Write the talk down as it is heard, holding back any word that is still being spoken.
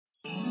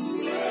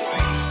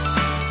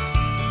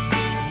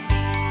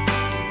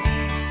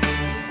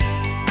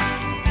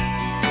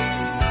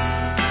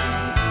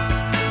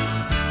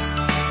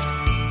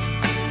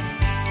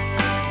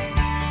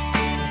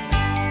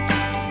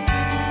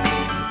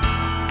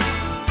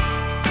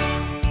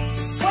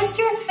What's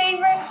your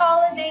favorite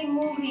holiday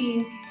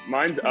movie?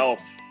 Mine's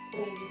Elf.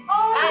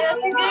 Oh, that's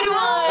a good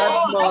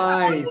one.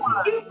 That's That's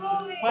a cute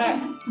movie. Ouais.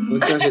 Moi,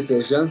 quand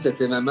j'étais jeune,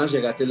 c'était Maman,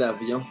 j'ai raté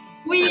l'avion.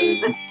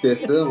 Oui.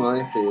 C'était ça,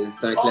 ouais.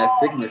 C'est un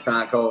classique, mais c'est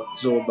encore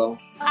toujours bon.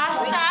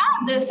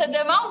 Assad se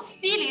demande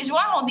si les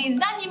joueurs ont des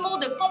animaux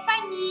de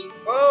compagnie.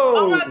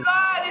 Oh my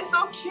God, it's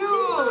so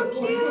cute. So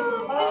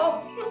cute.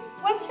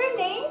 What's her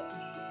name?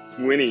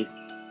 Winnie.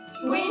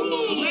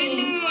 Winnie.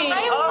 Winnie. Hi,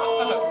 Winnie.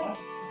 Oh.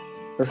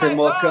 Ça, c'est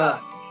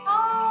Mocha.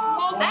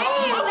 Oh,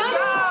 hey,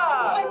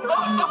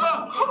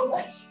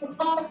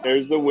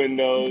 There's the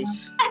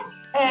windows.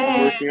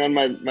 Working on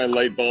my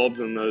light bulbs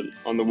on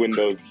the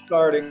windows.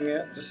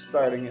 Just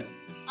starting it.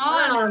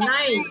 Oh,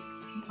 nice.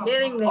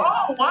 Getting there.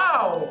 Oh,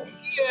 wow.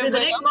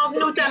 Cédric,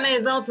 montre-nous ta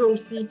maison, toi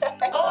aussi.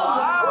 Oh,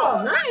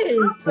 wow. Nice.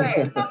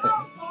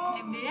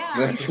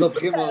 Je me suis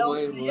surpris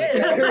moi-même.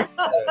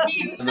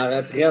 Ça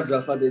m'arrêterait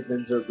de faire des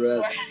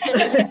gingerbread.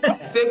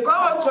 C'est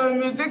quoi votre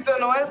musique de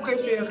Noël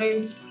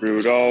préférée?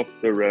 Rudolph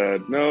the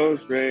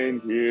Red-Nosed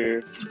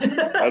Reindeer.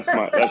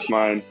 That's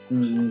mine.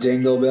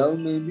 Jingle Bell,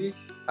 maybe?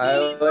 I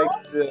like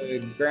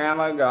the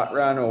grandma got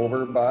run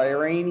over by a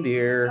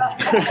reindeer.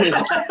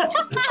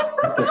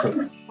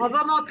 On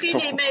va montrer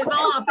les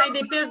maisons en pain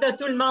d'épices de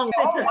tout le monde.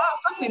 Oh, wow,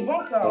 ça c'est bon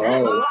ça.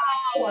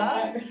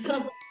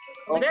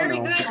 Oh. Very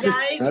good,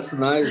 guys. That's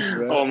nice,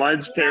 bro. Oh,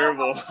 mine's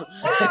terrible. No,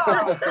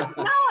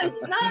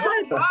 it's not.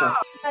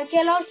 À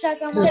quel âge tu as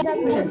commencé à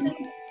patiner?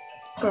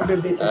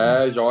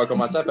 J'aurais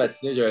commencé à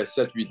patiner, j'avais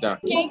 7-8 ans.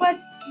 Pourquoi tu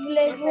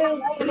voulais jouer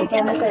au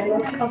Canadien?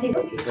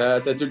 Ça a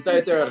tout le temps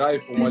été un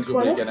rêve pour moi de jouer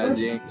pour les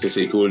Canadiens.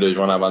 C'est cool de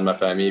jouer en avant de ma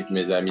famille et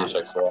mes amis à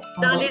chaque soir.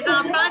 Dans les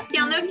enfants, est-ce qu'il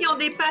y en a qui ont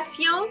des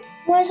passions?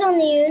 Moi, j'en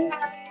ai une.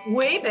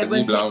 Oui, ben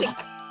Vas-y, vas-y. Blanche.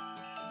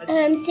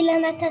 C'est la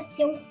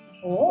natation.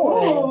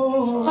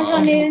 Oh! Moi,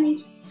 j'en ai une.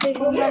 C'est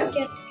le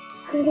basket.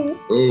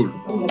 Cool.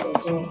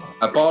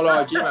 À part le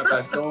hockey, ma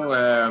passion,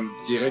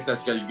 je dirais que ça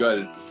serait le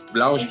golf.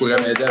 Blanche pourrait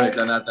m'aider avec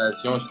la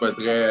natation. Je suis pas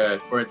un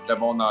très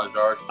bon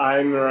nageur.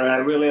 I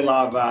really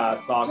love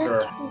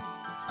soccer.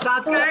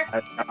 Soccer?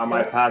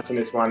 My passion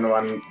is one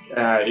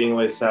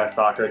English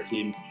soccer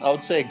team. I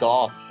would say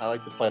golf. I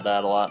like to play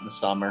that a lot in the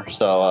summer.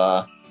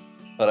 So,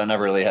 but I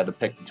never really had to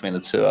pick between the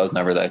two. I was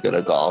never that good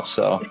at golf,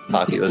 so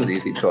hockey was an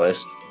easy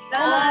choice.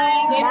 Bye.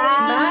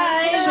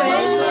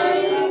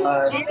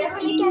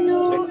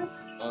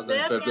 Ça me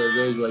fait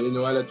plaisir. Joyeux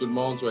Noël à tout le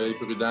monde. Soyez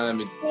prudents.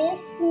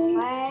 Merci.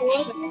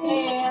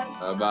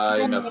 Bye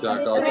bye. Merci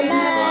encore. C'était fun.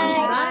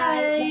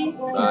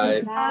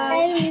 Bye.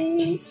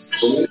 Bye.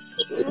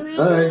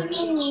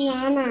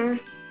 Mama.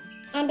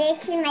 And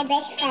this is my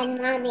best friend,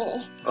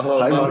 Mommy. Oh,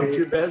 Hi, Mommy's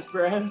your best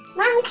friend?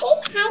 Mom, say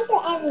hi to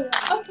everyone.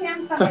 Okay,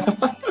 I'm coming.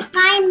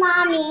 Hi,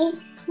 Mommy.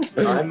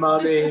 Hi,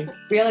 Mommy.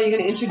 Brielle, are you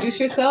going to introduce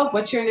yourself?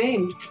 What's your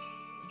name?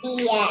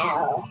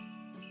 Yo.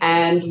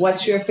 And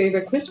what's your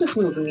favorite Christmas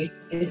movie?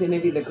 Is it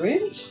maybe The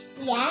Grinch?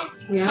 Yeah.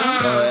 Yeah.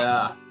 Oh,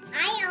 yeah.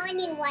 I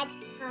only watch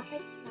Paw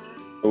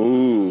Patrol.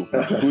 Ooh.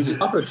 Who's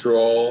Paw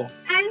Patrol?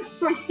 And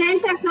for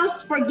Santa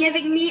Claus for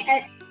giving me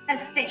a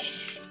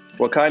fish.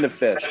 What kind of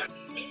fish?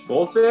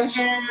 Goldfish?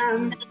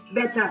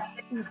 Better.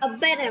 A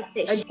better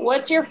fish.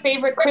 What's your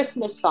favorite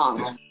Christmas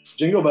song?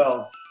 Jingle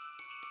Bell.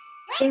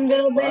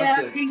 Jingle bell,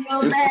 Classic.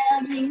 jingle bell,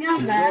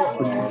 jingle bell.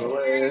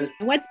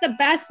 What's the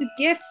best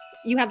gift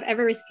you have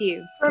ever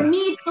received? For me,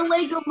 it's the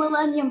Lego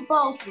Millennium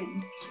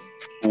Falcon.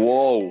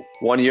 Whoa.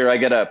 One year I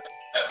get a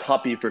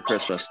puppy for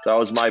Christmas. That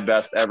was my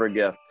best ever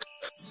gift.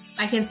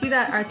 I can see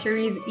that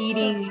Arturi is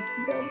eating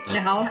the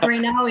house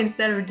right now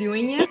instead of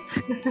doing it.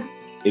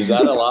 Is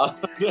that a lot?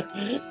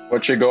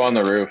 What should go on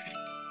the roof?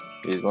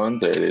 These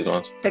ones or these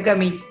ones?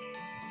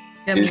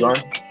 These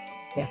ones?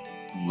 Yeah.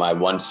 My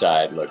one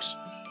side looks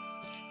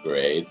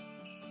great.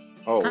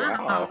 Oh,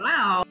 wow.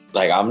 Wow.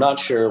 Like, I'm not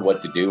sure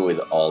what to do with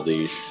all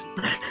these.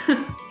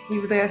 Il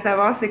voudrait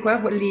savoir c'est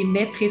quoi les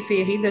mets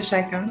préférés de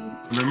chacun.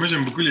 Moi,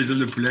 j'aime beaucoup les ailes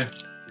de poulet.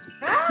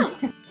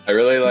 I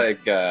really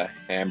like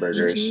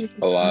hamburgers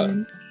a lot.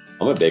 I'm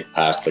a big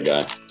pasta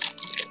guy.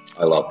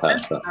 I love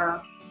pasta.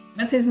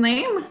 What's his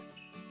name?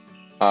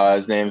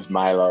 His name's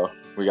Milo.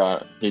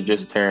 He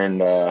just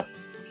turned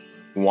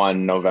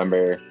 1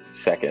 November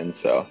 2nd,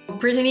 so.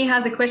 Brittany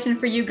has a question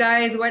for you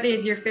guys. What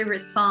is your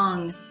favorite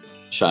song?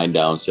 Shine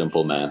Down,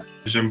 Simple Man.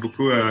 J'aime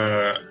beaucoup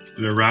le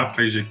rap,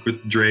 fait que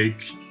j'écoute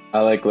Drake. I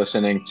like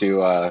listening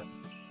to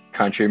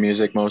country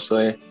music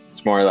mostly.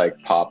 It's more like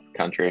pop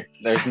country.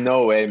 There's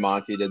no way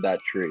Monty did that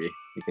tree.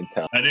 You can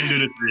tell. I didn't do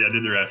the three, I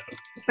did the rest.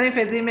 Justin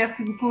fait dire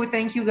merci beaucoup.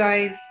 Thank you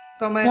guys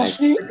so much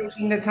Merci. for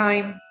taking the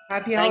time.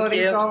 Happy Thank holidays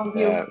you. to all of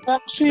you. Yeah.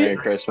 Merry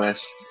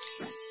Christmas.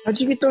 How'd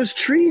you get those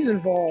trees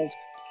involved?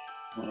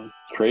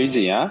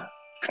 Crazy, huh?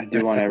 I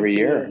do one every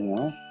year, you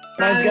know?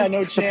 Mine's got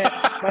no chance.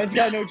 Mine's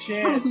got no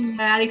chance.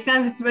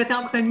 Alexandre, tu votes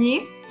en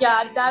premier?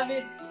 Yeah,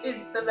 David's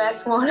is the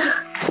best one.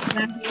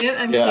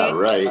 David, okay. Yeah,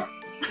 right.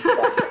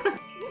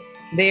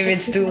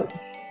 David's too.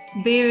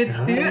 David's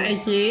too,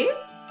 okay.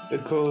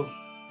 Cool.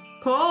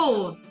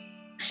 Cole.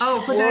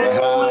 Oh, put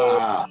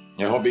I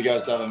hope you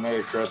guys have a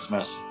Merry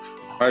Christmas.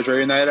 Ouais,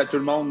 joyeux Noël à tout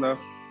le monde, là.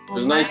 It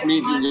was nice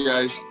meeting you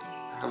guys.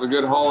 Have a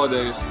good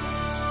holidays.